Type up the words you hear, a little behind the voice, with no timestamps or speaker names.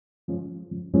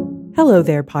Hello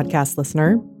there, podcast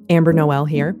listener. Amber Noel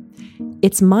here.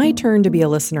 It's my turn to be a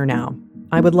listener now.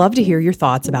 I would love to hear your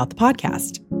thoughts about the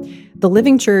podcast. The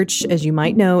Living Church, as you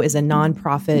might know, is a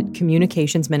nonprofit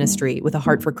communications ministry with a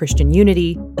heart for Christian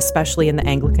unity, especially in the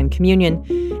Anglican Communion.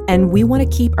 And we want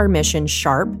to keep our mission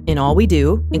sharp in all we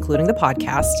do, including the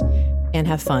podcast, and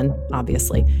have fun,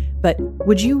 obviously. But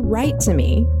would you write to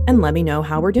me and let me know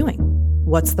how we're doing?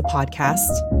 What's the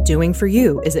podcast doing for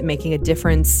you? Is it making a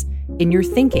difference in your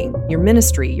thinking, your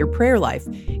ministry, your prayer life,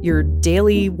 your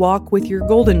daily walk with your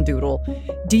golden doodle?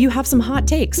 Do you have some hot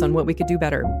takes on what we could do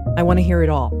better? I want to hear it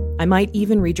all. I might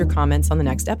even read your comments on the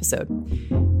next episode.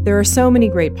 There are so many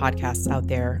great podcasts out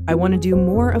there. I want to do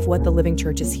more of what the Living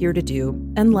Church is here to do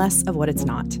and less of what it's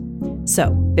not.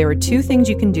 So there are two things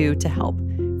you can do to help.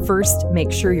 First,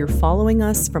 make sure you're following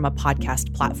us from a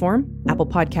podcast platform, Apple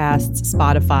Podcasts,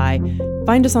 Spotify.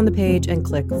 Find us on the page and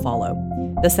click follow.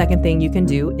 The second thing you can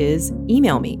do is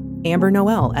email me,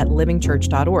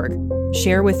 ambernoel@livingchurch.org.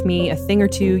 Share with me a thing or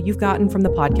two you've gotten from the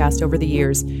podcast over the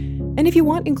years. And if you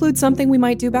want, include something we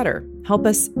might do better. Help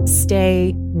us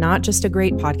stay not just a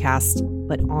great podcast,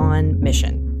 but on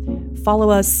mission. Follow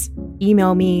us,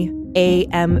 email me,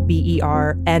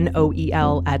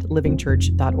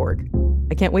 ambernoel@livingchurch.org.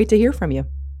 I can't wait to hear from you.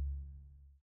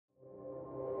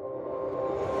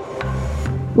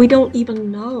 We don't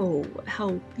even know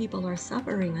how people are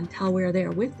suffering until we're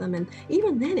there with them. And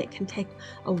even then, it can take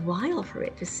a while for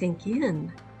it to sink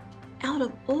in. Out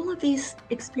of all of these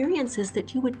experiences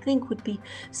that you would think would be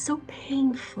so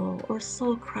painful or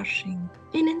soul crushing,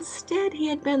 and instead he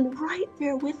had been right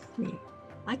there with me.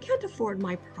 I can't afford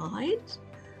my pride.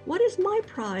 What is my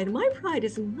pride? My pride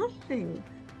is nothing.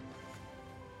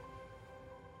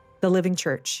 The Living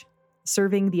Church,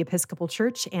 serving the Episcopal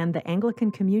Church and the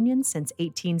Anglican Communion since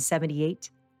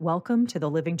 1878. Welcome to the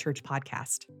Living Church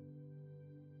podcast.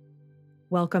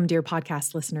 Welcome, dear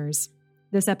podcast listeners.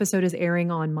 This episode is airing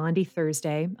on Maundy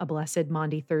Thursday, a blessed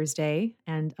Maundy Thursday,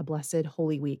 and a blessed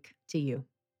Holy Week to you.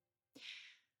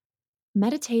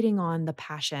 Meditating on the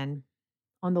Passion,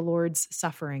 on the Lord's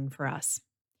suffering for us,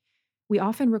 we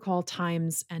often recall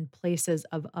times and places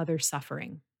of other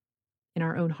suffering in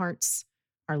our own hearts,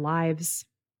 our lives,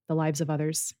 the lives of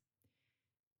others.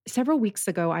 Several weeks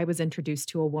ago, I was introduced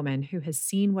to a woman who has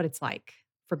seen what it's like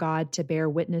for God to bear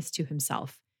witness to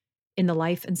himself in the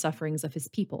life and sufferings of his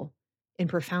people in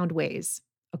profound ways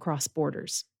across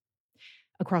borders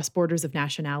of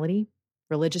nationality,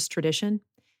 religious tradition,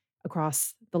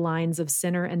 across the lines of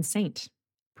sinner and saint,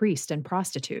 priest and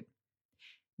prostitute.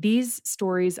 These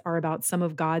stories are about some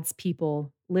of God's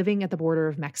people living at the border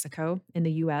of Mexico in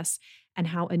the U.S., and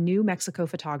how a New Mexico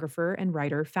photographer and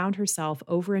writer found herself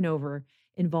over and over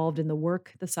involved in the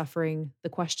work, the suffering, the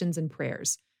questions and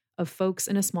prayers of folks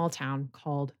in a small town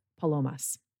called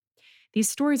Palomas. These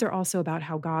stories are also about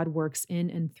how God works in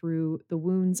and through the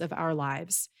wounds of our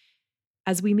lives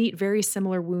as we meet very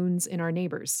similar wounds in our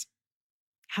neighbors.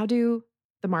 How do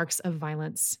the marks of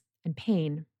violence and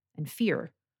pain and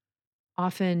fear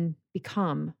often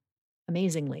become,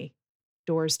 amazingly,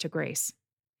 doors to grace?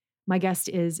 My guest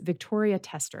is Victoria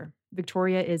Tester.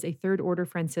 Victoria is a Third Order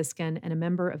Franciscan and a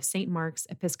member of St. Mark's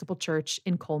Episcopal Church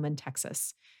in Coleman,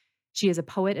 Texas. She is a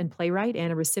poet and playwright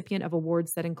and a recipient of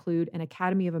awards that include an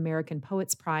Academy of American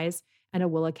Poets Prize and a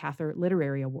Willa Cather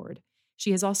Literary Award.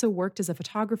 She has also worked as a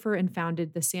photographer and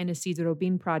founded the San Isidro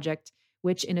Bean Project,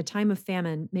 which in a time of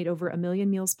famine made over 1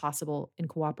 million meals possible in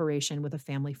cooperation with a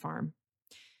family farm.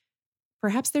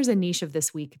 Perhaps there's a niche of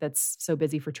this week that's so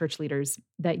busy for church leaders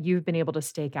that you've been able to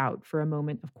stake out for a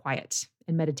moment of quiet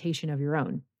and meditation of your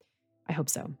own. I hope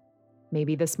so.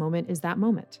 Maybe this moment is that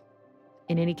moment.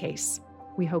 In any case,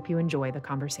 we hope you enjoy the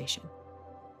conversation.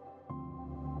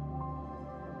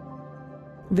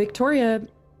 Victoria,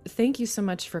 thank you so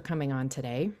much for coming on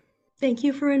today. Thank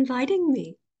you for inviting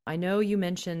me. I know you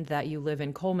mentioned that you live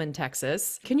in Coleman,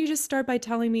 Texas. Can you just start by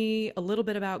telling me a little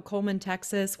bit about Coleman,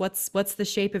 Texas? What's the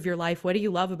shape of your life? What do you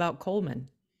love about Coleman?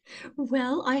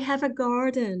 Well, I have a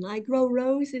garden. I grow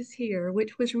roses here,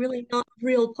 which was really not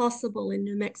real possible in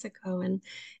New Mexico and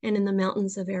in the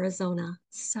mountains of Arizona.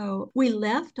 So we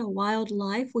left a wild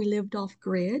life. We lived off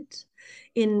grid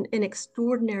in an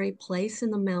extraordinary place in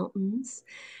the mountains.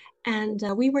 And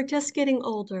we were just getting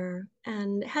older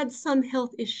and had some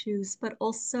health issues, but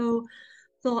also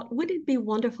thought, would it be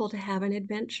wonderful to have an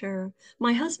adventure?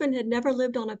 My husband had never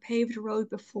lived on a paved road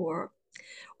before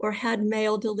or had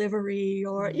mail delivery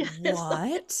or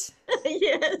What?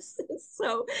 Yes.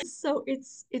 So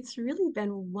it's really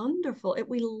been wonderful.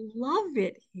 We love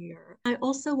it here. I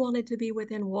also wanted to be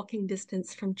within walking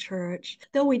distance from church,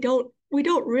 though we don't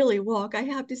really walk. I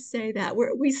have to say that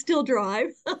we still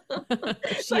drive.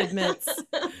 She But admits.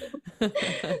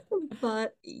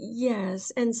 but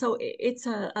yes, and so it's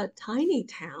a tiny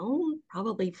town,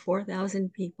 probably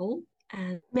 4,000 people,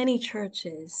 and many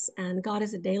churches, and God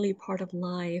is a daily part of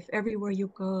life. Everywhere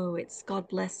you go, it's God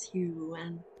bless you.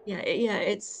 And yeah,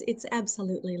 it's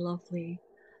absolutely lovely.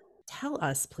 Tell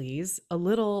us, please, a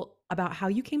little about how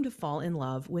you came to fall in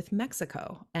love with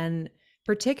Mexico and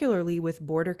particularly with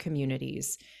border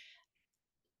communities.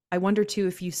 I wonder too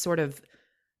if you sort of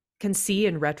can see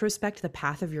in retrospect the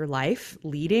path of your life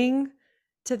leading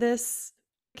to this.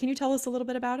 Can you tell us a little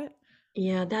bit about it?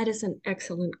 Yeah, that is an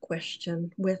excellent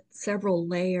question with several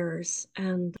layers.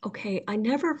 And okay,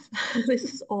 this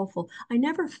is awful. I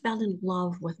never fell in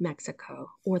love with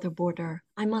Mexico or the border,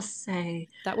 I must say.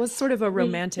 That was sort of a The,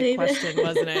 romantic the, question,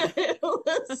 wasn't it? it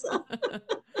was,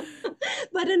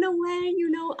 but in a way,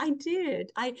 I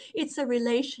did. It's a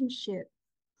relationship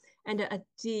and a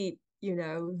deep,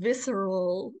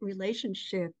 visceral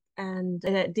relationship. And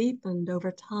that deepened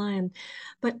over time.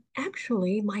 But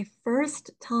actually, my first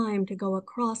time to go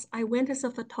across, I went as a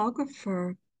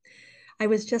photographer. I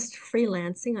was just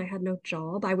freelancing. I had no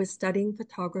job. I was studying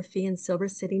photography in Silver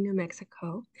City, New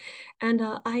Mexico. And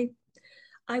I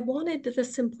wanted the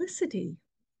simplicity.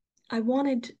 I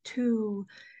wanted to,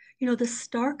 the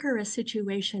starker a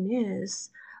situation is,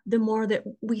 the more that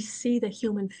we see the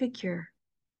human figure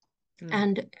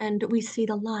Hmm. and we see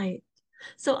the light.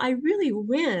 So I really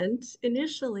went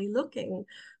initially looking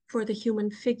for the human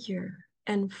figure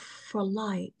and for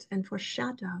light and for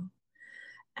shadow.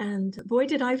 And boy,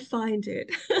 did I find it.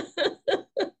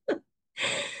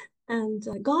 And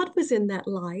God was in that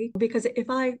light because if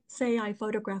I say I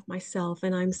photograph myself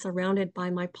and I'm surrounded by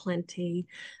my plenty,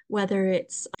 whether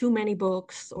it's too many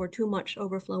books or too much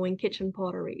overflowing kitchen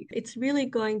pottery, it's really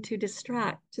going to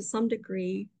distract to some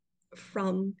degree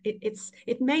from it.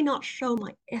 It may not show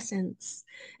my essence.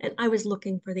 And I was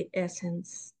looking for the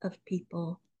essence of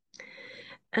people.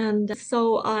 And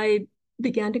so I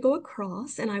began to go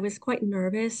across, and I was quite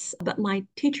nervous, but my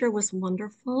teacher was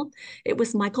wonderful. It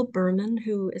was Michael Berman,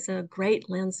 who is a great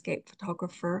landscape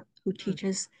photographer who Hmm.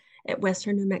 teaches at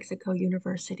Western New Mexico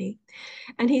University.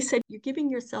 And he said, "You're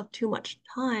giving yourself too much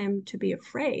time to be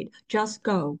afraid. Just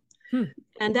go." Hmm.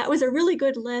 And that was a really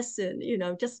good lesson,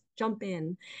 just jump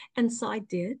in. And so I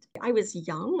did. I was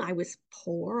young, I was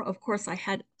poor. Of course, I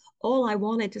had all I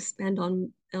wanted to spend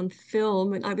on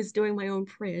film, and I was doing my own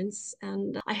prints.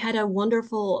 And I had a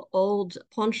wonderful old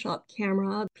pawn shop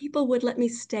camera. People would let me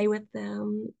stay with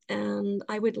them, and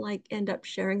I would like end up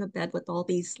sharing a bed with all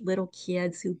these little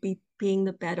kids who'd be peeing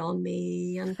the bed on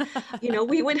me. And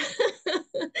we would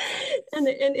and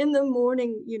in the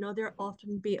morning, there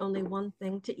often be only one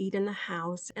thing to eat in the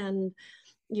house. And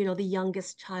the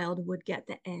youngest child would get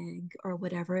the egg or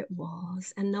whatever it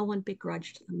was, and no one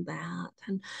begrudged them that.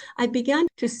 And I began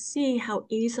to see how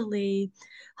easily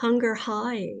hunger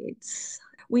hides.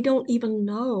 We don't even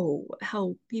know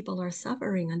how people are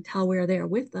suffering until we're there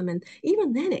with them. And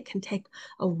even then, it can take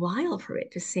a while for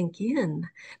it to sink in.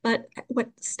 But what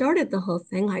started the whole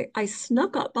thing, I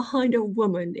snuck up behind a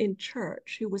woman in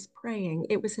church who was praying.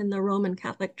 It was in the Roman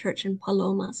Catholic Church in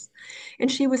Palomas. And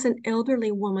she was an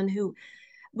elderly woman who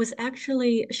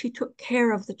she took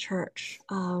care of the church.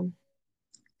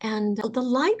 And the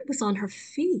light was on her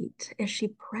feet as she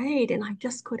prayed, and I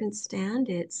just couldn't stand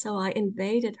it. So I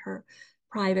invaded her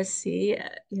privacy.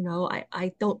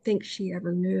 I don't think she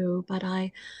ever knew, but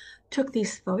I took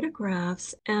these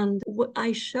photographs and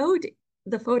I showed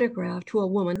the photograph to a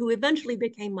woman who eventually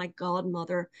became my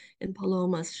godmother in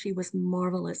Palomas. She was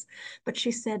marvelous. But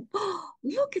she said, "Oh,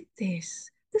 look at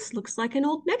this. This looks like an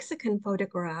old Mexican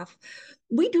photograph.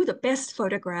 We do the best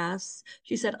photographs."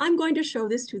 She said, "I'm going to show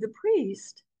this to the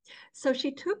priest." So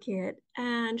she took it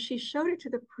and she showed it to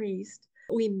the priest.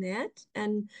 We met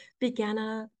and began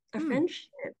a Hmm.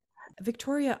 friendship.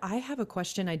 Victoria, I have a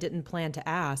question I didn't plan to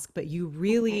ask, but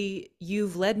Okay.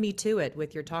 you've led me to it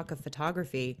with your talk of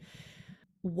photography.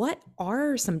 What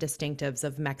are some distinctives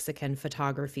of Mexican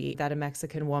photography that a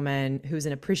Mexican woman who's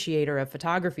an appreciator of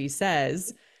photography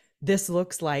says, this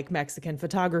looks like Mexican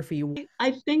photography?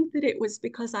 I think that it was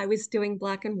because I was doing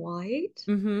black and white.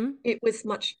 Mm-hmm. It was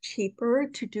much cheaper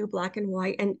to do black and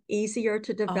white and easier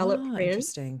to develop Ah,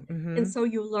 prints. interesting. And Mm-hmm. so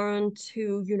you learn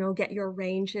to, get your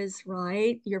ranges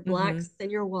right, your Mm-hmm. blacks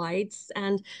and your whites,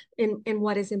 and in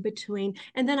what is in between.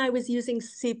 And then I was using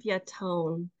sepia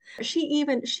tone.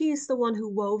 She's the one who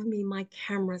wove me my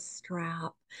camera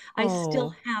strap. I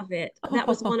still Oh. have it. That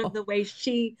was one of the ways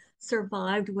she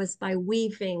survived, was by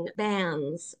weaving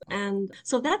bands. And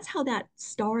so that's how that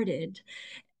started.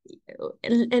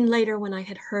 And later, when I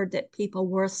had heard that people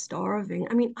were starving,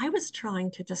 I mean, I was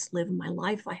trying to just live my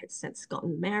life. I had since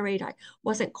gotten married. I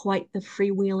wasn't quite the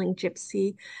freewheeling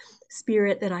gypsy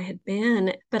spirit that I had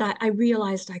been, but I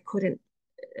realized I couldn't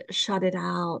shut it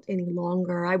out any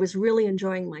longer. I was really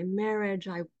enjoying my marriage.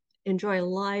 I enjoy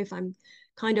life. I'm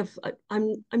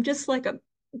just like a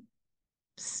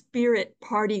spirit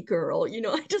party girl.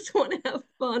 I just want to have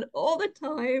fun all the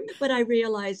time. But I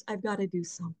realized I've got to do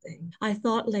something. I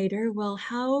thought later, well,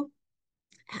 how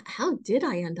did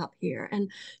I end up here? And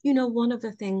one of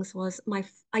the things was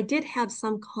I did have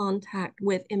some contact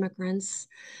with immigrants,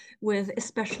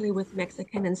 especially with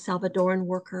Mexican and Salvadoran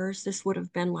workers. This would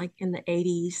have been like in the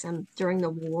 80s and during the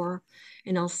war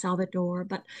in El Salvador.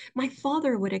 But my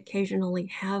father would occasionally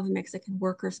have Mexican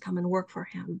workers come and work for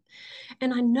him.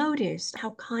 And I noticed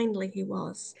how kindly he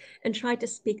was and tried to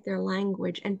speak their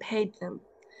language and paid them,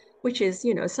 which is,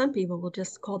 some people will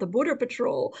just call the border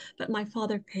patrol, but my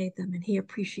father paid them and he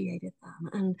appreciated them.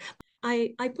 And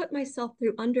I put myself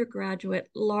through undergraduate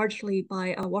largely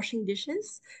by washing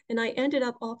dishes, and I ended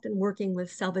up often working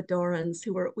with Salvadorans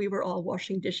we were all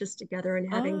washing dishes together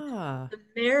and having Ah. the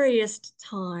merriest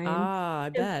time. Ah, I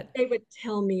And bet. they would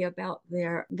tell me about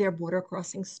their border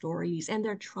crossing stories and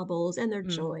their troubles and their Hmm.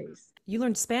 joys. You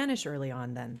learned Spanish early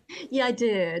on then. Yeah, I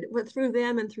did. But through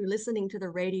them and through listening to the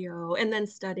radio and then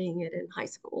studying it in high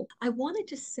school. I wanted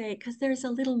to say, because there's a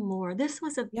little more. This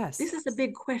Yes. is a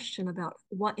big question about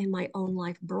what in my own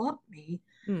life brought me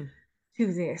Hmm.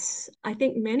 to this. I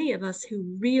think many of us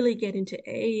who really get into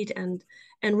aid and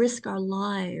risk our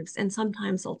lives and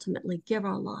sometimes ultimately give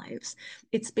our lives,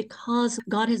 it's because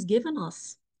God has given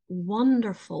us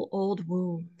wonderful old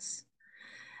wounds.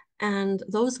 And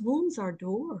those wounds are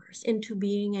doors into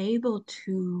being able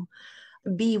to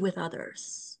be with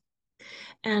others.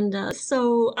 And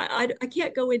so I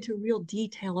can't go into real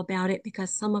detail about it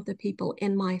because some of the people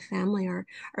in my family are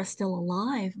still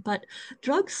alive. But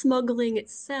drug smuggling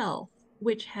itself,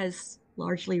 which has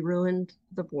largely ruined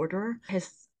the border,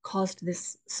 has caused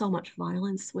this so much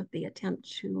violence with the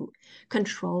attempt to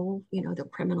control, the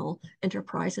criminal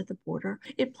enterprise at the border.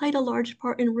 It played a large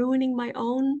part in ruining my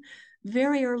own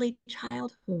very early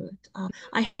childhood.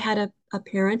 I had a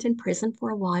parent in prison for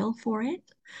a while for it.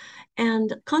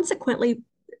 And consequently,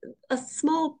 a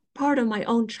small part of my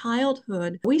own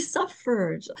childhood, we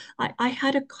suffered. I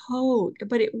had a coat,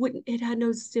 but it had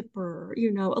no zipper,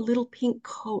 a little pink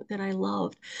coat that I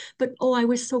loved. But oh, I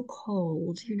was so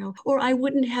cold, or I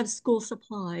wouldn't have school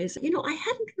supplies. I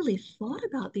hadn't really thought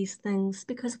about these things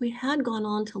because we had gone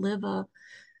on to live a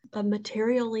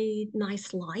materially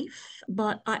nice life.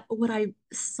 But what I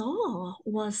saw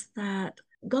was that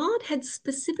God had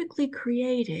specifically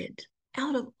created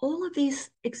out of all of these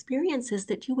experiences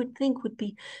that you would think would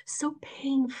be so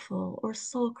painful or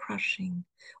soul crushing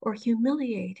or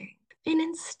humiliating. And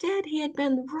instead, he had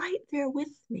been right there with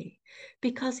me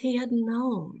because he had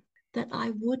known that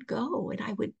I would go and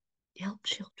I would help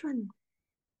children.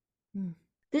 Hmm.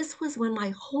 This was when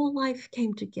my whole life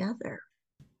came together.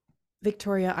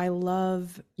 Victoria, I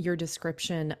love your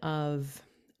description of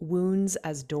wounds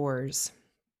as doors.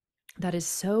 That is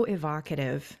so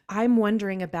evocative. I'm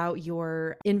wondering about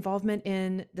your involvement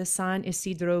in the San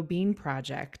Isidro Bean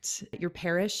Project, your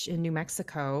parish in New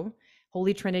Mexico,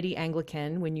 Holy Trinity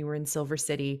Anglican, when you were in Silver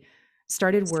City,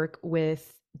 started work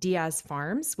with Diaz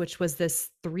Farms, which was this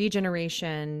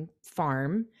 3-generation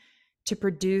farm to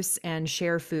produce and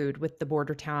share food with the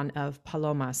border town of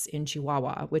Palomas in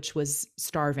Chihuahua, which was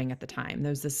starving at the time.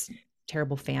 There was this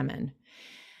terrible famine.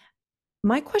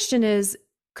 My question is,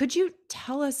 could you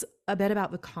tell us a bit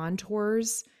about the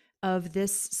contours of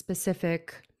this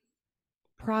specific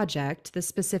project, the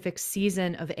specific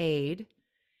season of aid,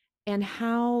 and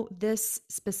how this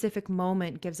specific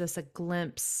moment gives us a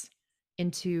glimpse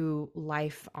into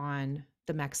life on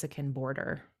the Mexican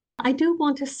border? I do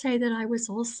want to say that I was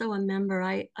also a member.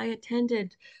 I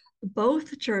attended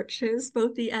both churches,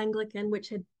 both the Anglican, which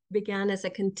had began as a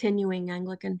continuing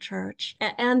Anglican church,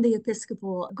 and the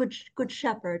Episcopal Good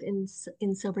Shepherd in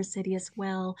Silver City as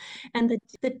well. And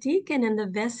the deacon and the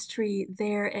vestry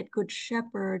there at Good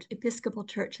Shepherd Episcopal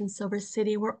Church in Silver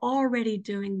City were already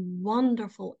doing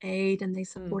wonderful aid, and they Mm.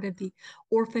 supported the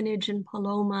orphanage in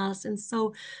Palomas. And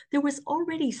so there was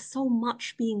already so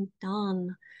much being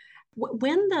done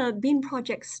when the Bean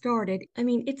Project started. I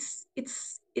mean, it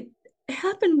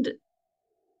happened.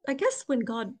 I guess when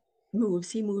God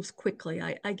moves, He moves quickly.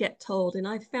 I get told, and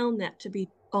I found that to be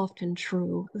often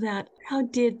true that how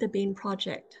did the Bean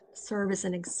Project serve as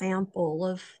an example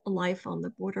of life on the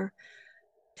border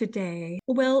today?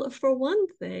 Well, for one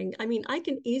thing, I mean, I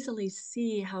can easily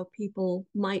see how people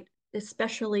might,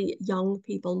 especially young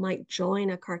people, might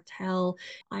join a cartel.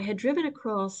 I had driven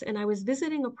across and I was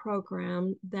visiting a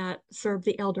program that served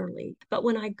the elderly. But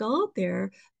when I got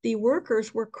there, the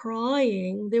workers were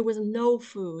crying. There was no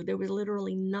food, there was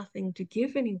literally nothing to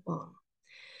give anyone.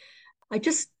 I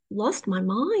just lost my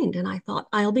mind and I thought,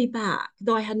 I'll be back,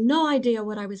 though I had no idea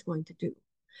what I was going to do.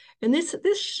 And this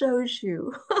shows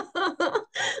you.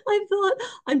 I thought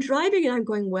I'm driving and I'm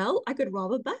going, well, I could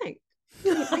rob a bank. I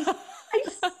mean, I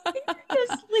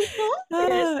seriously thought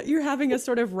this. You're having a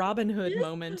sort of Robin Hood Yes.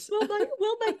 moment.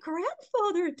 Well, my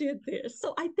grandfather did this.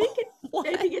 So I think maybe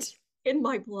What? it's in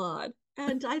my blood.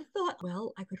 And I thought,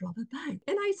 well, I could rob a bank.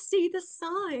 And I see the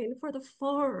sign for the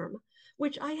farm,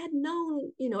 which I had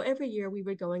known, every year we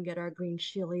would go and get our green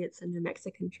chili. It's a New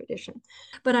Mexican tradition.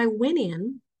 But I went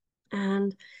in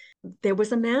and there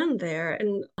was a man there,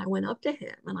 and I went up to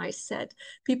him and I said,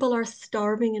 people are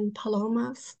starving in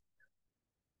Palomas.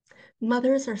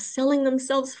 Mothers are selling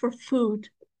themselves for food.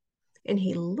 And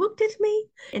he looked at me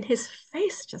and his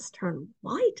face just turned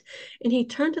white. And he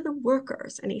turned to the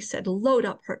workers and he said, load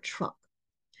up her truck.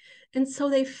 And so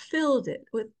they filled it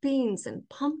with beans and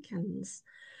pumpkins,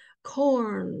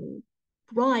 corn,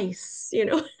 rice,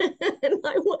 and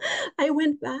I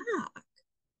went back.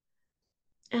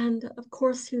 And of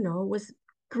course, was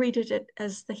greeted it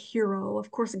as the hero.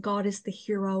 Of course, God is the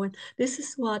hero. And this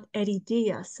is what Eddie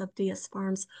Diaz of Diaz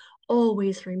Farms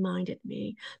always reminded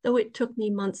me, though it took me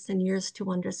months and years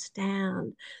to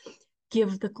understand.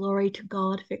 Give the glory to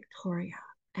God, Victoria.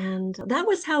 And that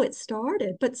was how it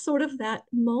started, but sort of that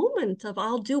moment of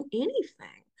I'll do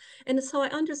anything. And so I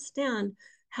understand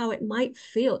how it might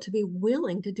feel to be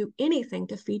willing to do anything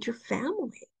to feed your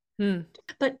family. Hmm.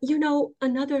 But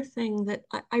another thing that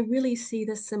I really see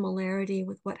the similarity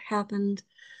with what happened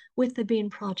with the Bean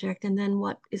Project and then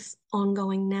what is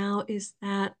ongoing now is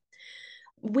that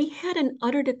we had an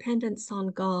utter dependence on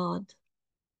God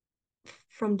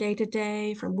from day to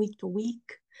day, from week to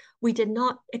week. We did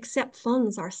not accept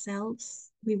funds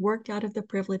ourselves. We worked out of the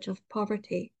privilege of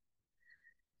poverty.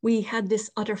 We had this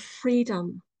utter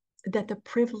freedom, that the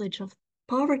privilege of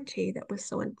poverty that was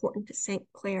so important to St.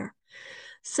 Clare.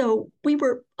 So we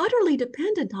were utterly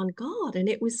dependent on God, and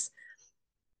it was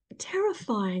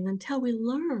terrifying until we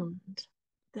learned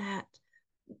that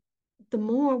the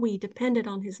more we depended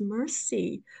on his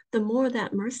mercy, the more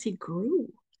that mercy grew.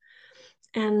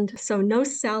 And so no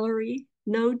salary,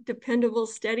 no dependable,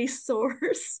 steady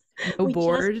source. No We just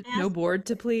board, no asked for board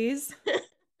to please.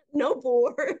 no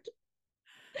board.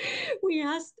 We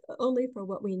asked only for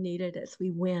what we needed as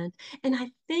we went. And I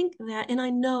think that, and I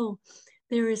know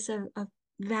there is a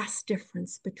vast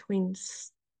difference between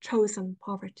chosen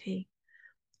poverty,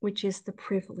 which is the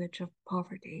privilege of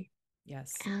poverty,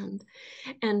 Yes. and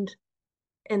and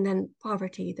and then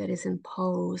poverty that is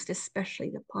imposed, especially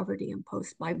the poverty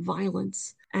imposed by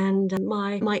violence. And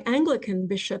my Anglican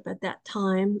bishop at that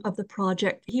time of the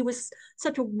project, he was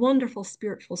such a wonderful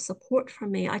spiritual support for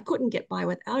me. I couldn't get by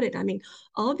without it. I mean,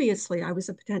 obviously, I was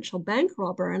a potential bank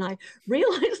robber, and I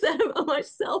realized that about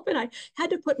myself, and I had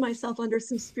to put myself under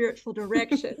some spiritual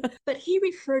direction. But he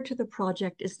referred to the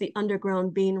project as the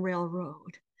Underground Bean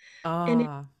Railroad. And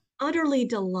Ah, utterly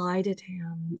delighted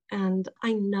him. And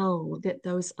I know that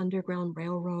those underground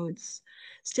railroads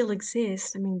still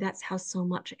exist. I mean, that's how so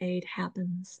much aid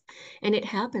happens. And it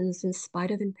happens in spite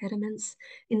of impediments,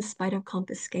 in spite of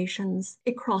confiscations.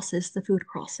 It crosses, the food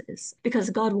crosses,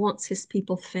 because God wants his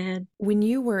people fed. when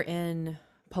you were in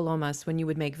Palomas, when you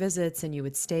would make visits and you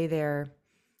would stay there,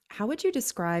 how would you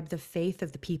describe the faith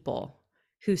of the people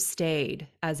who stayed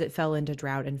as it fell into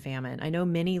drought and famine? I know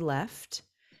many left.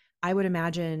 I would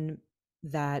imagine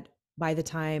that by the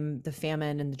time the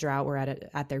famine and the drought were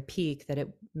at their peak, that it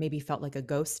maybe felt like a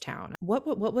ghost town. What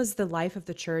was the life of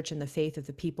the church and the faith of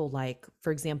the people like?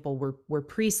 For example, were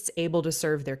priests able to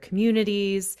serve their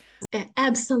communities?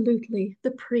 Absolutely.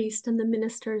 The priest and the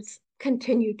ministers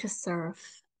continued to serve.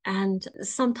 And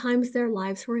sometimes their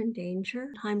lives were in danger.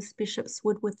 Sometimes bishops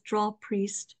would withdraw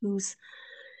priests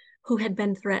who had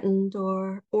been threatened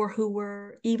or who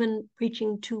were even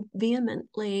preaching too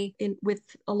vehemently with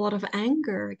a lot of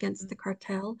anger against the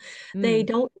cartel. They Mm,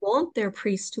 don't want their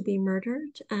priests to be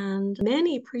murdered, and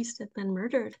many priests have been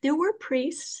murdered. There were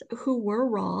priests who were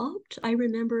robbed. I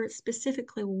remember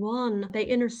specifically one, they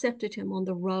intercepted him on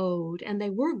the road and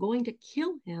they were going to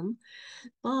kill him,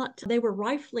 but they were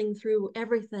rifling through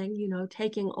everything,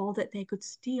 taking all that they could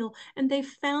steal, and they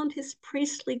found his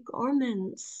priestly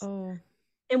garments. oh,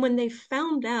 And when they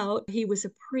found out he was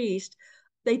a priest,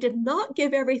 they did not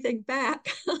give everything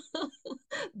back,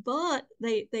 but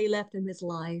they left him his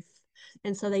life.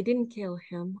 And so they didn't kill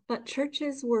him. But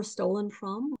churches were stolen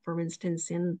from, for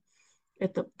instance, in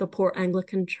at the poor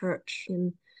Anglican church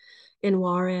in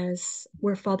Juarez,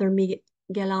 where Father Miguel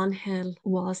Angel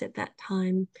was at that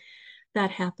time. That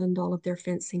happened. All of their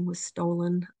fencing was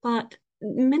stolen. But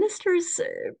ministers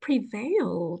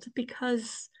prevailed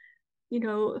because, you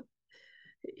know,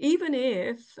 even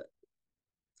if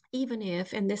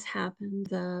and this happened,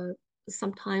 the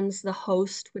sometimes the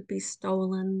host would be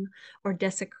stolen or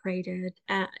desecrated.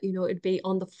 It'd be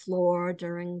on the floor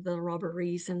during the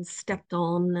robberies and stepped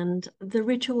on, and the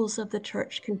rituals of the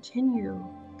church continue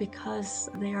because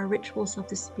they are rituals of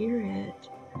the spirit.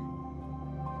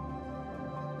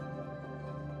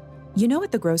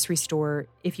 At the grocery store,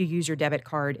 if you use your debit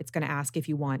card, it's going to ask if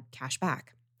you want cash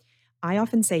back. I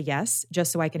often say yes,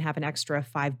 just so I can have an extra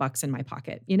 $5 in my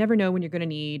pocket. You never know when you're going to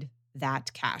need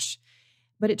that cash.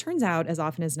 But it turns out, as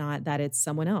often as not, that it's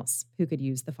someone else who could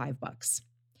use the $5.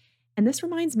 And this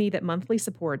reminds me that monthly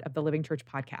support of the Living Church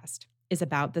podcast is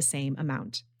about the same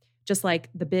amount. Just like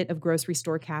the bit of grocery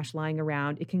store cash lying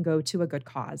around, it can go to a good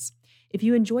cause. If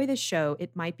you enjoy this show,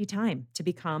 it might be time to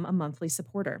become a monthly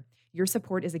supporter. Your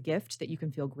support is a gift that you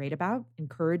can feel great about,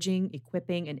 encouraging,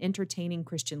 equipping, and entertaining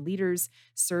Christian leaders,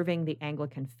 serving the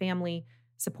Anglican family.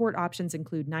 Support options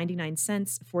include 99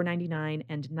 cents, $4.99,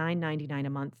 and $9.99 a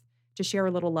month. To share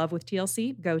a little love with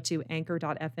TLC, go to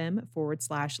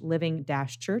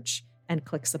anchor.fm/living-church and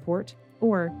click support,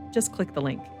 or just click the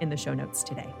link in the show notes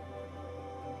today.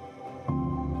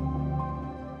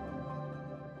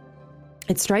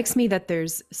 It strikes me that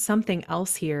there's something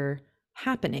else here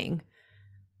happening,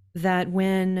 that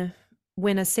when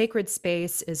a sacred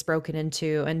space is broken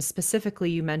into, and specifically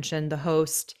you mentioned the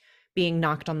host being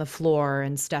knocked on the floor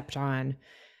and stepped on,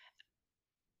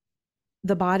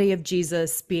 the body of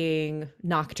Jesus being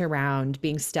knocked around,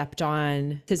 being stepped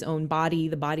on, his own body,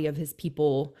 the body of his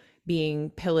people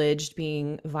being pillaged,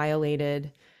 being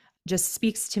violated, just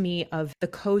speaks to me of the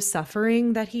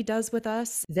co-suffering that he does with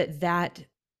us, that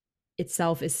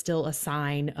itself is still a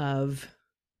sign of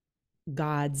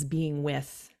God's being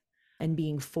with and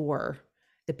being for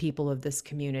the people of this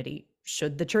community.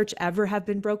 Should the church ever have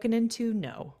been broken into?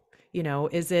 No.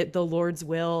 Is it the Lord's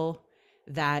will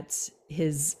that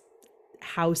his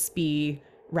house be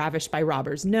ravished by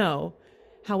robbers? No.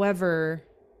 However,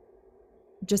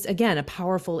 just again, a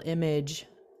powerful image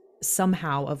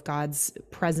somehow of God's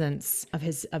presence, of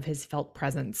his felt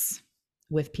presence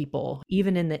with people,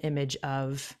 even in the image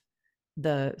of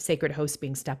the sacred host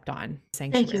being stepped on.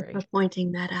 Sanctuary. Thank you for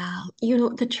pointing that out.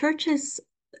 The churches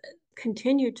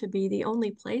continue to be the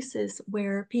only places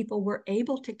where people were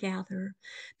able to gather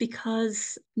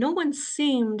because no one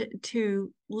seemed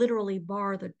to literally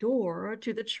bar the door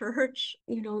to the church.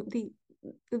 The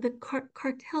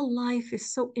cartel life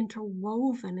is so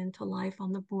interwoven into life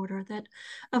on the border that,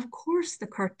 of course, the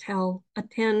cartel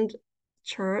attend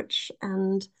church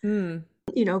and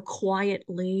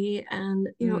quietly, and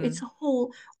it's a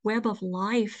whole web of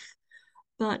life.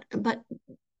 But the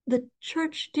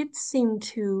church did seem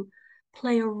to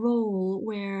play a role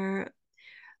where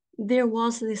there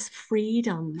was this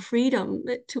freedom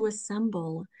to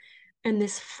assemble, and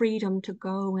this freedom to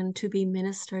go and to be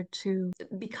ministered to,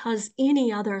 because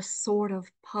any other sort of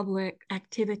public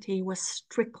activity was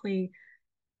strictly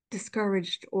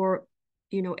discouraged or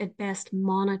at best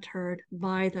monitored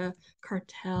by the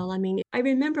cartel. I mean, I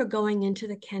remember going into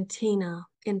the cantina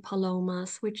in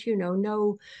Palomas, which,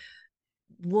 no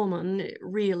woman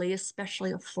really,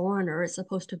 especially a foreigner, is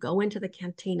supposed to go into the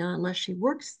cantina unless she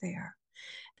works there.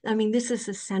 I mean, this is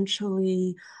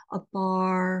essentially a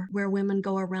bar where women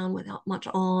go around without much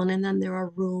on, and then there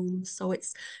are rooms, so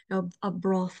it's a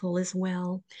brothel as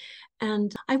well.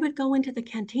 And I would go into the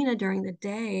cantina during the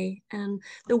day, and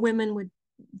the women would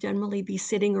generally be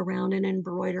sitting around and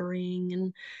embroidering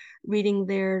and reading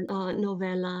their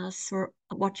novelas or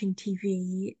watching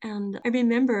TV. And I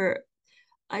remember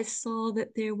I saw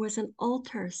that there was an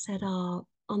altar set up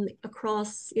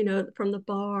across, from the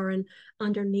bar and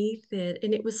underneath it.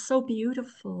 And it was so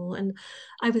beautiful. And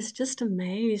I was just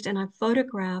amazed, and I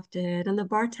photographed it. And the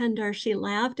bartender, she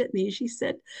laughed at me. She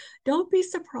said, "Don't be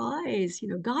surprised.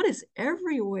 God is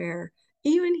everywhere,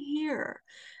 even here.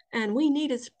 And we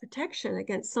need his protection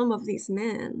against some of these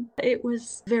men." It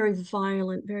was very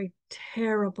violent, very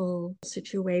terrible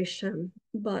situation.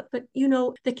 But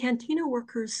the cantina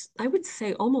workers, I would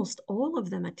say almost all of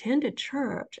them attended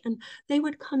church, and they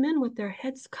would come in with their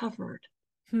heads covered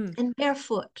and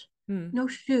barefoot, no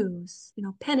shoes,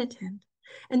 penitent.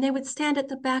 And they would stand at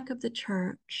the back of the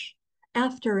church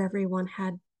after everyone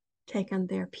had taken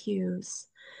their pews.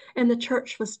 And the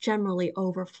church was generally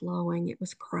overflowing. It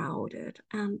was crowded.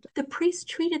 And the priest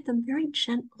treated them very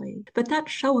gently. But that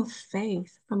show of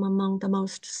faith from among the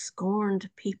most scorned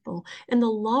people and the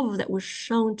love that was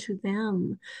shown to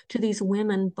them, to these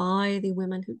women by the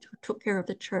women who took care of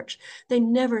the church, they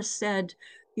never said,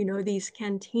 these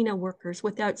cantina workers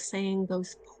without saying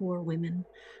those poor women.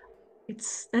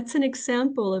 That's an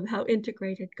example of how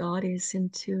integrated God is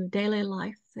into daily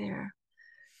life there.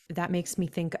 That makes me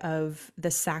think of the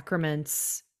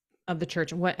sacraments of the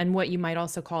church and what you might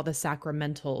also call the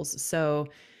sacramentals. So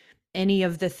any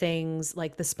of the things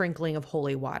like the sprinkling of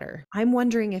holy water. I'm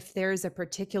wondering if there's a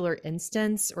particular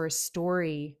instance or a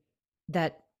story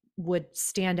that would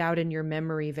stand out in your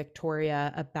memory,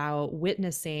 Victoria, about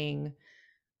witnessing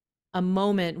a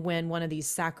moment when one of these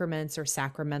sacraments or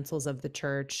sacramentals of the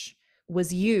church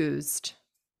was used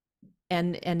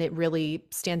and it really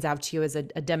stands out to you as a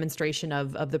demonstration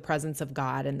of the presence of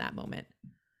God in that moment.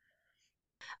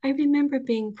 I remember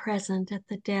being present at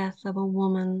the death of a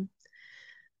woman.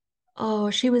 Oh,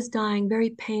 she was dying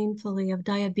very painfully of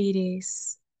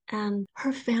diabetes, and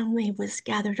her family was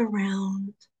gathered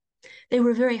around. They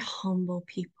were very humble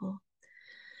people.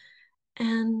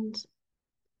 And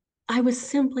I was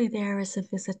simply there as a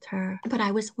visitor, but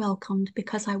I was welcomed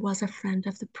because I was a friend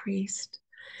of the priest.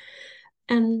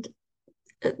 And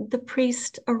the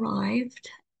priest arrived,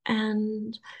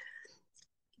 and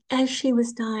as she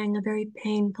was dying a very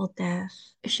painful death,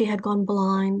 she had gone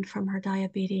blind from her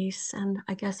diabetes, and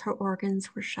I guess her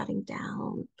organs were shutting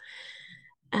down.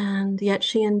 And yet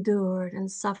she endured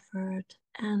and suffered.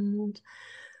 And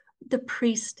the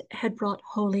priest had brought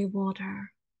holy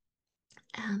water,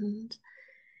 and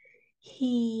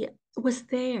he was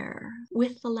there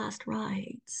with the last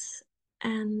rites.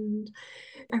 And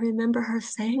I remember her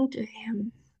saying to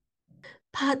him,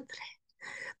 Padre,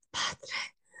 Padre,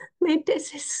 me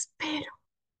desespero.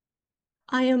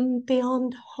 I am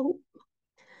beyond hope.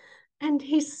 And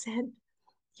he said,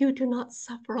 You do not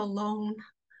suffer alone.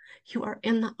 You are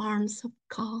in the arms of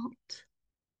God.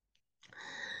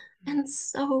 And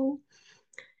so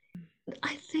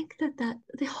I think that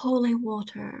the holy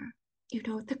water,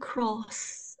 the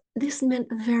cross, this meant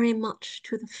very much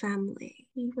to the family.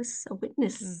 He was a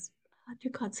witness to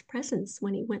God's presence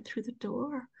when he went through the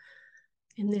door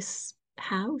in this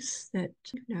house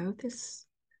this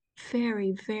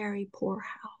very, very poor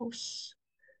house.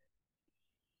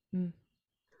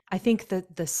 I think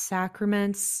that the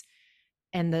sacraments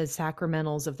and the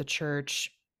sacramentals of the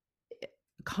church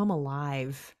come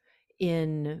alive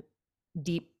in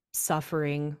deep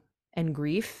suffering and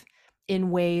grief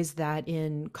in ways that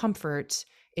in comfort,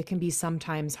 it can be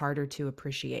sometimes harder to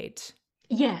appreciate.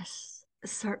 Yes,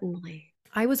 certainly.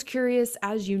 I was curious,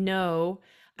 as you know,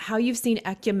 how you've seen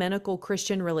ecumenical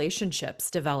Christian relationships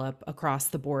develop across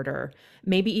the border,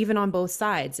 maybe even on both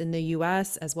sides, in the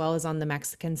US as well as on the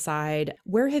Mexican side.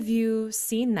 Where have you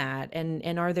seen that?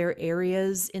 And are there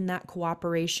areas in that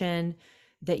cooperation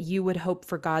that you would hope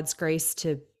for God's grace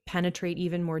to penetrate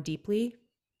even more deeply?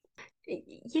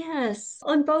 Yes,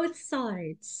 on both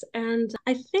sides. And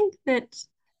I think that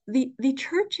the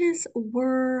churches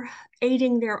were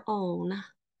aiding their own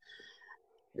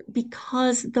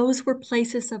because those were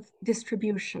places of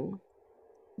distribution.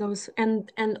 Those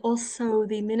and also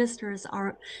the ministers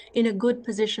are in a good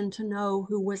position to know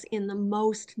who was in the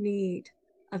most need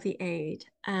of the aid.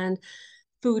 And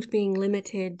food being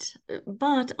limited.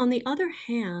 But on the other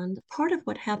hand, part of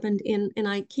what happened and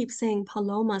I keep saying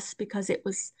Palomas because it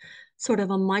was sort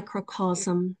of a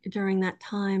microcosm during that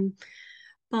time,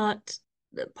 but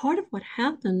part of what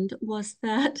happened was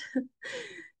that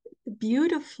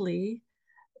beautifully,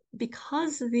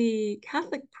 because the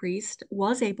Catholic priest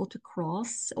was able to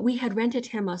cross, we had rented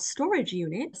him a storage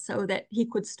unit so that he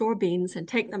could store beans and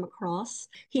take them across.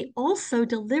 He also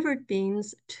delivered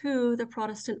beans to the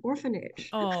Protestant orphanage.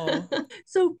 Oh,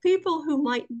 So people who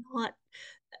might not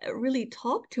really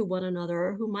talk to one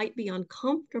another, who might be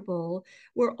uncomfortable,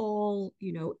 were all,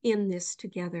 in this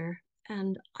together.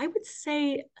 And I would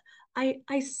say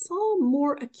I saw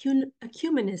more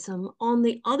ecumenism on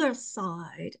the other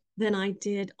side than I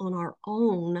did on our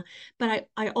own. But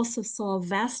I also saw a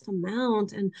vast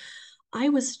amount. And I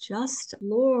was just,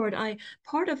 Lord,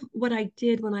 part of what I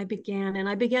did when I began, and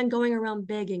I began going around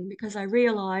begging because I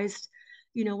realized,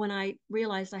 when I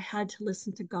realized I had to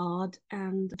listen to God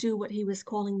and do what he was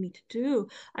calling me to do,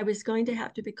 I was going to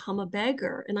have to become a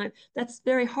beggar. And that's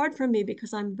very hard for me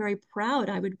because I'm very proud.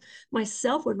 I would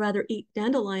myself would rather eat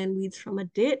dandelion weeds from a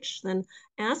ditch than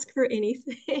ask for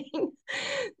anything.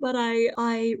 But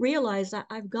I realized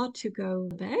I've got to go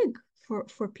beg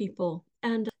for people.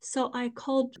 And so I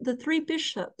called the three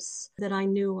bishops that I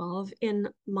knew of in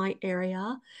my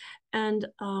area. And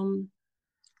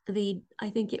I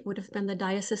think it would have been the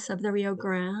Diocese of the Rio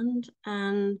Grande,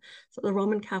 and so the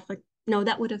Roman Catholic. No,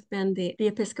 that would have been the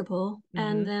Episcopal,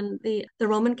 and Hmm. then the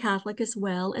Roman Catholic as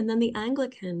well, and then the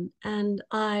Anglican. And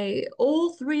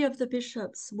all three of the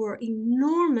bishops were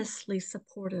enormously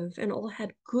supportive and all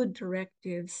had good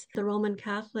directives. The Roman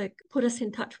Catholic put us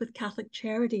in touch with Catholic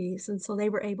Charities, and so they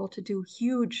were able to do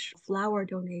huge flower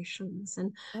donations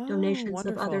and Oh, donations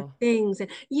of other wonderful. things. And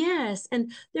yes,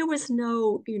 and there was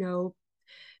no,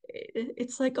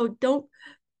 it's like, oh, don't,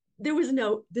 there was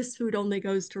no, this food only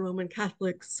goes to Roman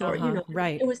Catholics, or, Uh-huh. it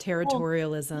Right. was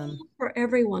Territorialism. all for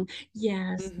everyone.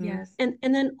 Yes, Hmm. yes. And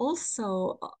then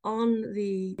also on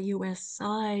the US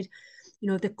side,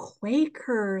 the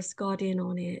Quakers got in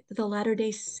on it, the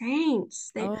Latter-day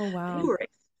Saints. Oh, They wow. were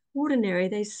extraordinary.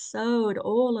 They sewed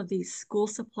all of these school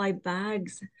supply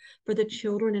bags for the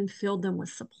children and filled them with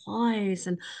supplies.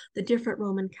 And the different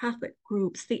Roman Catholic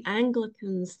groups, the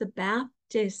Anglicans, the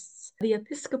Baptists, the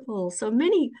Episcopal, so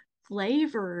many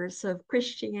flavors of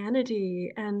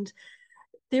Christianity. And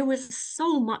there was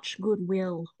so much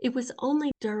goodwill. It was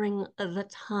only during the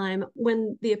time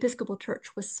when the Episcopal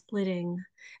Church was splitting,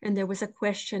 and there was a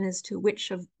question as to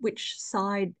which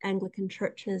side Anglican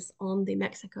churches on the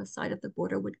Mexico side of the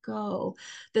border would go,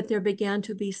 that there began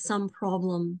to be some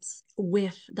problems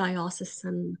with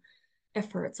diocesan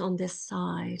efforts on this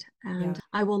side. And Yeah.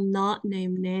 I will not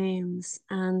name names.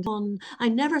 And I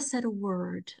never said a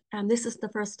word. And this is the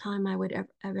first time I would have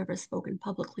ever spoken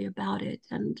publicly about it.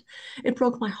 And it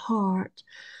broke my heart.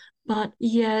 But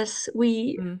yes,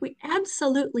 Mm. we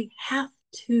absolutely have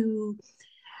to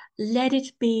let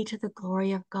it be to the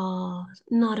glory of God,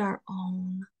 not our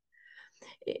own.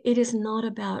 It is not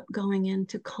about going in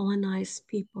to colonize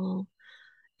people,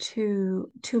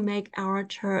 to make our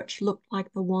church look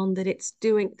like the one that's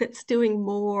doing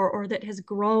more, or that has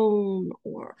grown,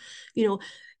 or you know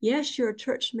yes, your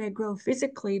church may grow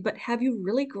physically, but have you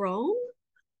really grown?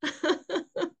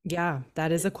 Yeah,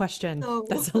 that is a question. So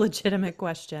That's a legitimate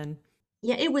question.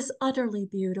 yeah, it was utterly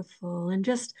beautiful. And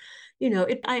just,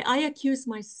 I accuse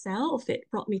myself, it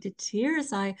brought me to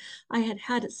tears. I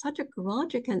had such a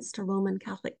grudge against a Roman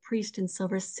Catholic priest in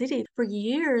Silver City for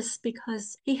years,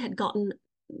 because he had gotten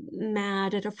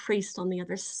mad at a priest on the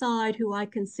other side who I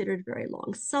considered very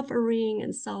long suffering.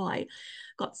 And so I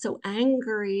got so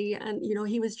angry. And,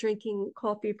 he was drinking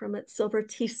coffee from a silver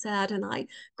tea set, and I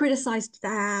criticized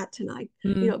that. And I,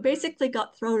 Mm. basically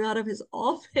got thrown out of his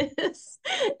office.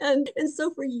 And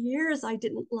so for years I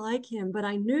didn't like him, but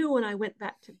I knew when I went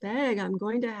back to beg, I'm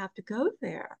going to have to go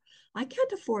there. I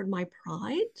can't afford my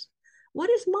pride. What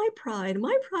is my pride?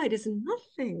 My pride is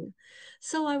nothing.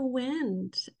 So I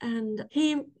went, and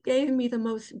he gave me the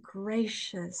most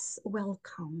gracious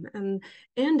welcome, and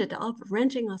ended up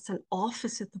renting us an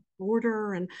office at the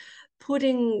border and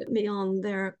putting me on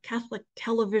their Catholic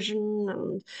television,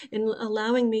 and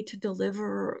allowing me to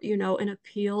deliver, an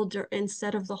appeal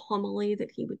instead of the homily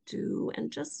that he would do.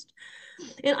 And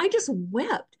I just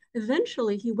wept.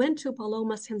 Eventually, he went to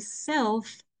Palomas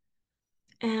himself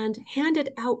and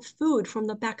handed out food from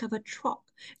the back of a truck.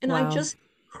 And I Wow. just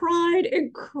cried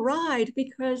and cried,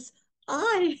 because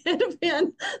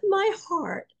my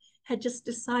heart had just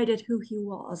decided who he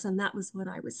was. And that was what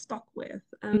I was stuck with.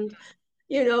 And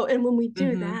when we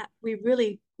do Mm-hmm. that,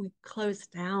 we close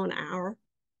down our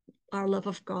love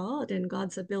of God and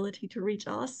God's ability to reach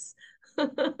us.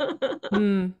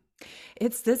 Mm.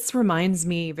 This reminds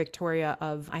me, Victoria,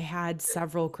 of I had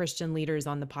several Christian leaders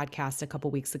on the podcast a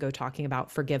couple weeks ago talking about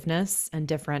forgiveness and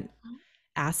different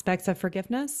aspects of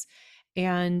forgiveness.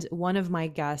 And one of my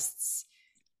guests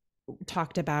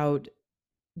talked about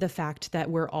the fact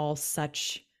that we're all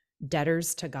such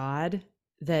debtors to God,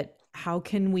 that how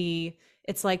can we,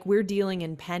 it's like we're dealing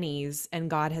in pennies and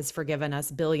God has forgiven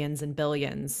us billions and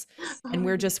billions. And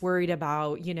we're just worried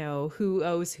about, who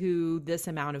owes who this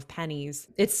amount of pennies.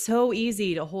 It's so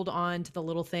easy to hold on to the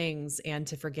little things and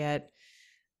to forget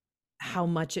how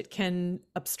much it can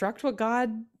obstruct what God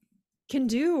can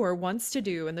do or wants to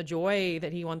do, and the joy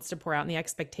that he wants to pour out and the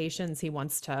expectations he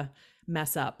wants to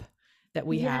mess up that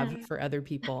we Yeah. have for other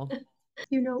people.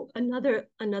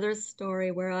 Another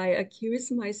story where I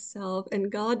accused myself,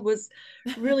 and God was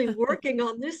really working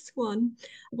on this one.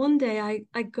 One day I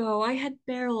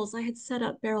had set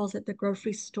up barrels at the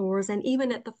grocery stores and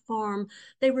even at the farm.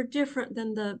 They were different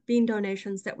than the bean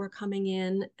donations that were coming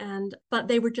in, but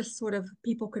they were just sort of,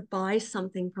 people could buy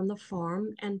something from the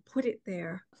farm and put it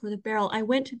there for the barrel. I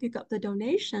went to pick up the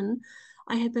donation.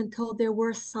 I had been told there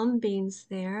were some beans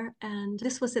there, and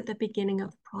this was at the beginning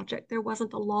of the project. There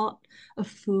wasn't a lot of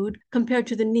food compared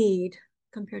to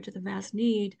the vast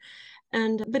need.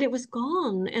 And but it was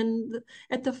gone. And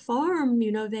at the farm,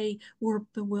 they were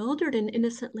bewildered and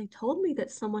innocently told me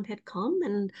that someone had come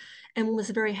and was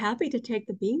very happy to take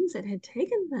the beans that had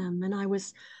taken them. And I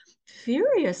was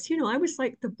furious. I was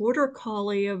like the border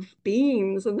collie of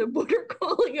beans and the border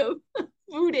collie of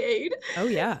food aid. Oh,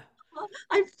 yeah.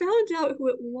 I found out who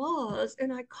it was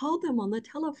and I called them on the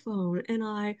telephone and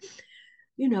I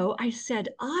said,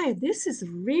 this is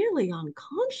really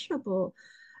unconscionable.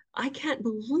 I can't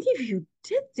believe you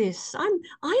did this.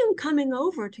 I am coming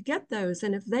over to get those.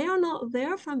 And if they are not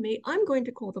there for me, I'm going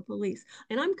to call the police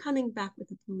and I'm coming back with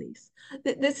the police.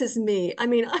 This is me. I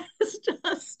mean, I was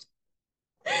just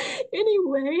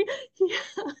anyway,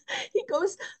 he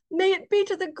goes, may it be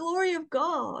to the glory of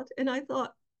God. And I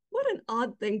thought, what an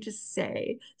odd thing to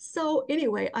say. So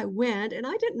anyway, I went and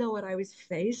I didn't know what I was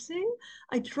facing.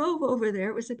 I drove over there.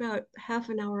 It was about half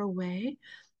an hour away.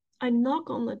 I knock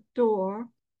on the door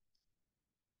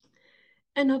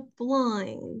and a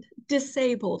blind,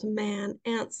 disabled man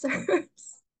answers.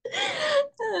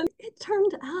 And it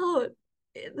turned out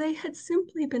they had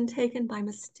simply been taken by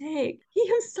mistake. He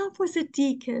himself was a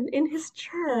deacon in his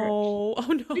church. Oh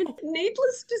And no.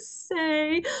 needless to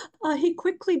say, he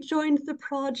quickly joined the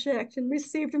project and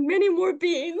received many more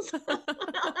beans.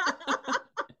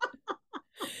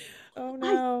 Oh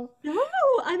I no. know.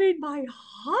 I mean, my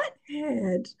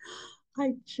hothead.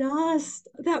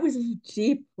 That was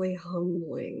deeply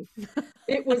humbling.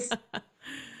 It was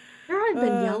Here I've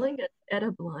been Uh, yelling at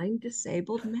a blind,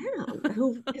 disabled man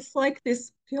who is like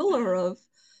this pillar of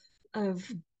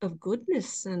of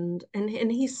goodness and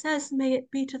he says, may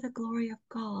it be to the glory of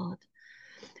God.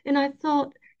 And I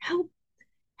thought,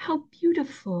 how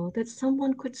beautiful that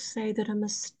someone could say that a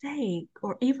mistake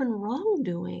or even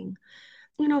wrongdoing,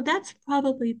 that's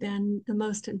probably been the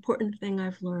most important thing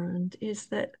I've learned is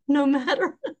that no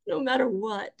matter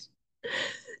what,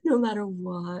 no matter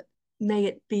what, may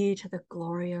it be to the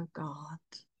glory of God.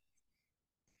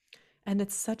 and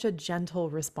it's such a gentle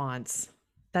response.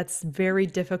 That's very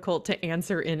difficult to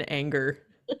answer in anger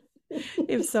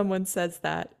if someone says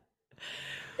that.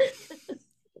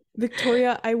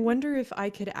 Victoria, I wonder if I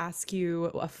could ask you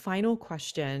a final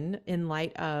question in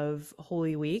light of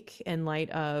Holy Week, in light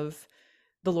of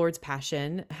the Lord's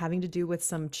Passion, having to do with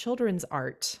some children's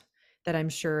art that I'm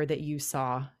sure that you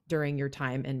saw during your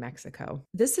time in Mexico.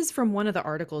 This is from one of the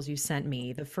articles you sent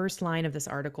me. The first line of this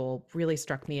article really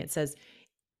struck me. It says,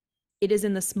 "It is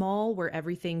in the small where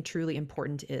everything truly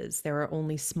important is. There are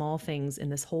only small things in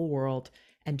this whole world,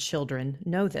 and children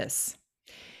know this."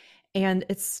 And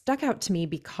it stuck out to me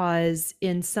because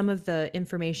in some of the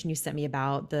information you sent me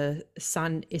about the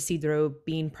San Isidro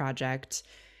Bean Project,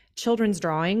 children's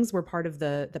drawings were part of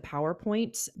the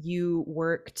PowerPoint. You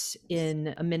worked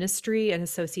in a ministry, an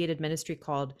associated ministry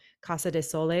called Casa de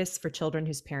Soles for children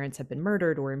whose parents have been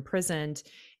murdered or imprisoned.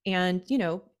 And,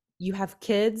 you have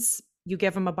kids, you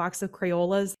give them a box of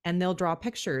Crayolas and they'll draw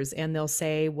pictures and they'll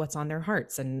say what's on their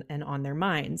hearts and on their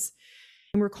minds.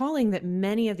 I'm recalling that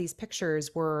many of these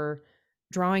pictures were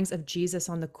drawings of Jesus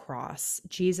on the cross,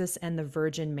 Jesus and the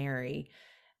Virgin Mary.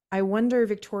 I wonder,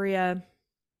 Victoria,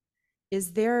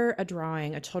 is there a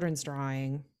drawing, a children's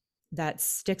drawing that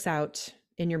sticks out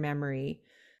in your memory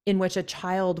in which a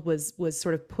child was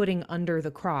sort of putting under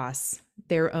the cross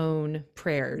their own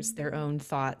prayers, their own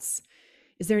thoughts?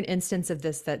 Is there an instance of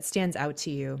this that stands out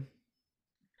to you?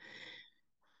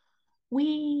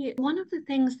 One of the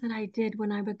things that I did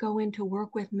when I would go in to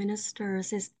work with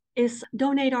ministers is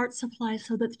donate art supplies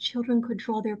so that the children could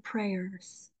draw their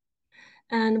prayers.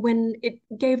 And when it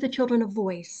gave the children a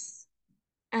voice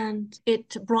and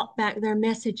it brought back their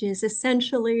messages,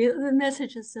 essentially the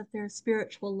messages of their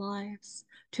spiritual lives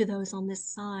to those on this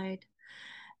side.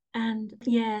 And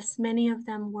yes, many of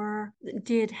them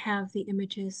did have the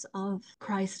images of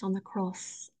Christ on the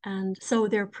cross. And so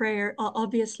their prayer,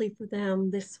 obviously for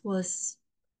them, this was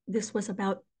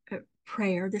about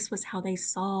prayer. This was how they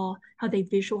saw, how they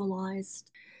visualized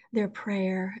their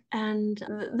prayer. And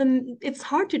it's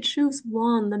hard to choose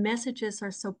one. The messages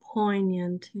are so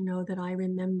poignant, that I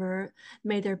remember,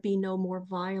 may there be no more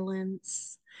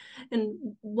violence.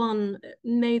 And one,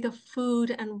 may the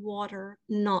food and water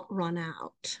not run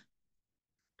out.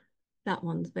 That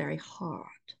one's very hard.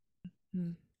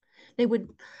 Hmm. They would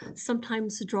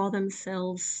sometimes draw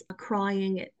themselves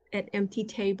crying at empty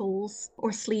tables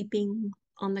or sleeping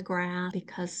on the grass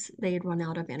because they had run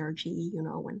out of energy,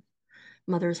 when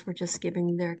mothers were just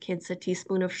giving their kids a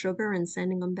teaspoon of sugar and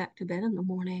sending them back to bed in the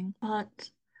morning.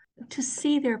 But to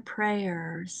see their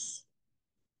prayers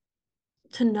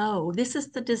to know this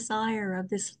is the desire of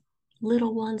this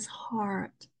little one's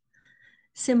heart,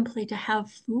 simply to have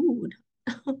food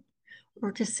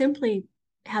or to simply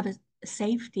have a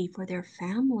safety for their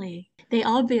family. They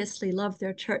obviously love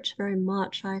their church very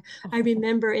much. I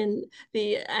remember in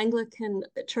the Anglican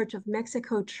Church of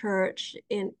Mexico church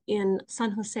in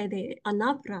San Jose de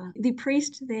Anapra, the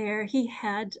priest there, he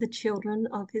had the children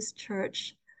of his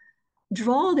church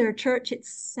draw their church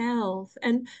itself.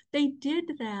 And they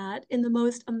did that in the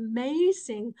most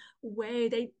amazing way.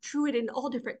 They drew it in all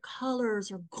different colors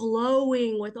or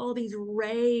glowing with all these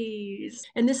rays.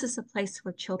 And this is a place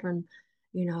where children,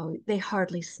 they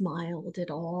hardly smiled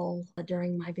at all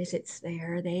during my visits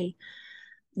there.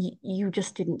 You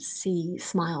just didn't see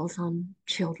smiles on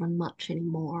children much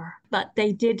anymore, but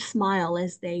they did smile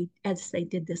as they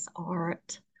did this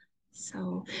art.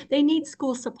 So they need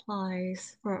school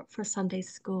supplies for Sunday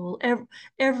school.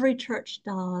 Every church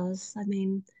does. I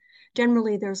mean,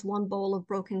 generally there's one bowl of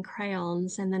broken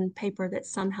crayons and then paper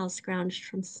that's somehow scrounged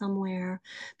from somewhere.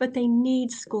 But they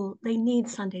need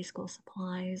Sunday school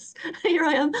supplies. Here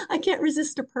I am. I can't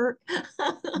resist a perk.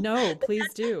 No, please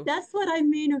do. That's what I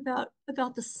mean about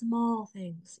the small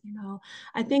things.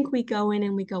 I think we go in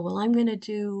and we go, well, I'm going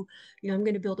to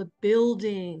build a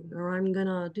building, or I'm going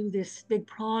to do this big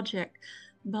project.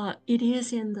 But it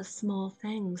is in the small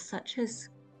things, such as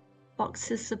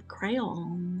boxes of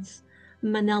crayons,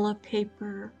 manila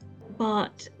paper.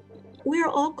 But we're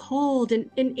all called, and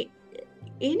any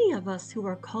of us who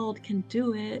are called can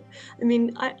do it. I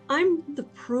mean, I'm the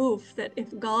proof that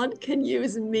if God can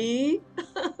use me,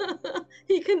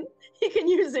 he can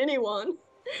use anyone.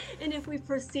 And if we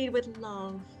proceed with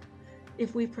love,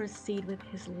 if we proceed with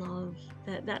his love,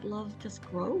 that love just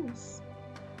grows.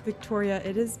 Victoria,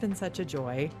 it has been such a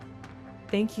joy.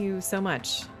 Thank you so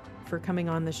much for coming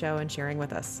on the show and sharing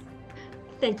with us.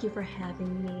 Thank you for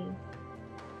having me.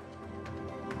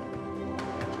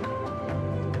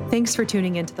 Thanks for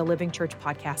tuning into the Living Church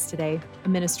podcast today, a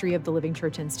ministry of the Living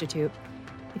Church Institute.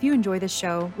 If you enjoy this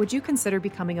show, would you consider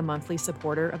becoming a monthly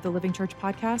supporter of the Living Church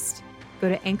podcast? Go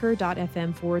to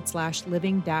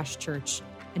anchor.fm/living-church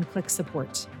and click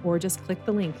support, or just click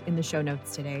the link in the show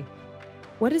notes today.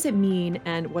 What does it mean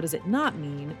and what does it not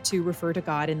mean to refer to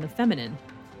God in the feminine?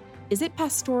 Is it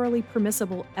pastorally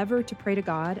permissible ever to pray to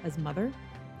God as mother?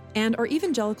 And are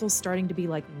evangelicals starting to be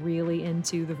really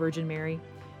into the Virgin Mary?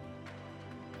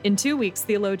 In 2 weeks,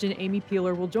 theologian Amy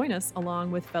Peeler will join us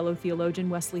along with fellow theologian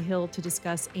Wesley Hill to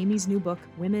discuss Amy's new book,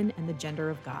 Women and the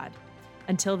Gender of God.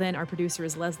 Until then, our producer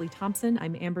is Leslie Thompson.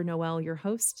 I'm Amber Noel, your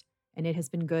host, and it has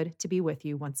been good to be with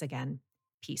you once again.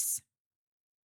 Peace.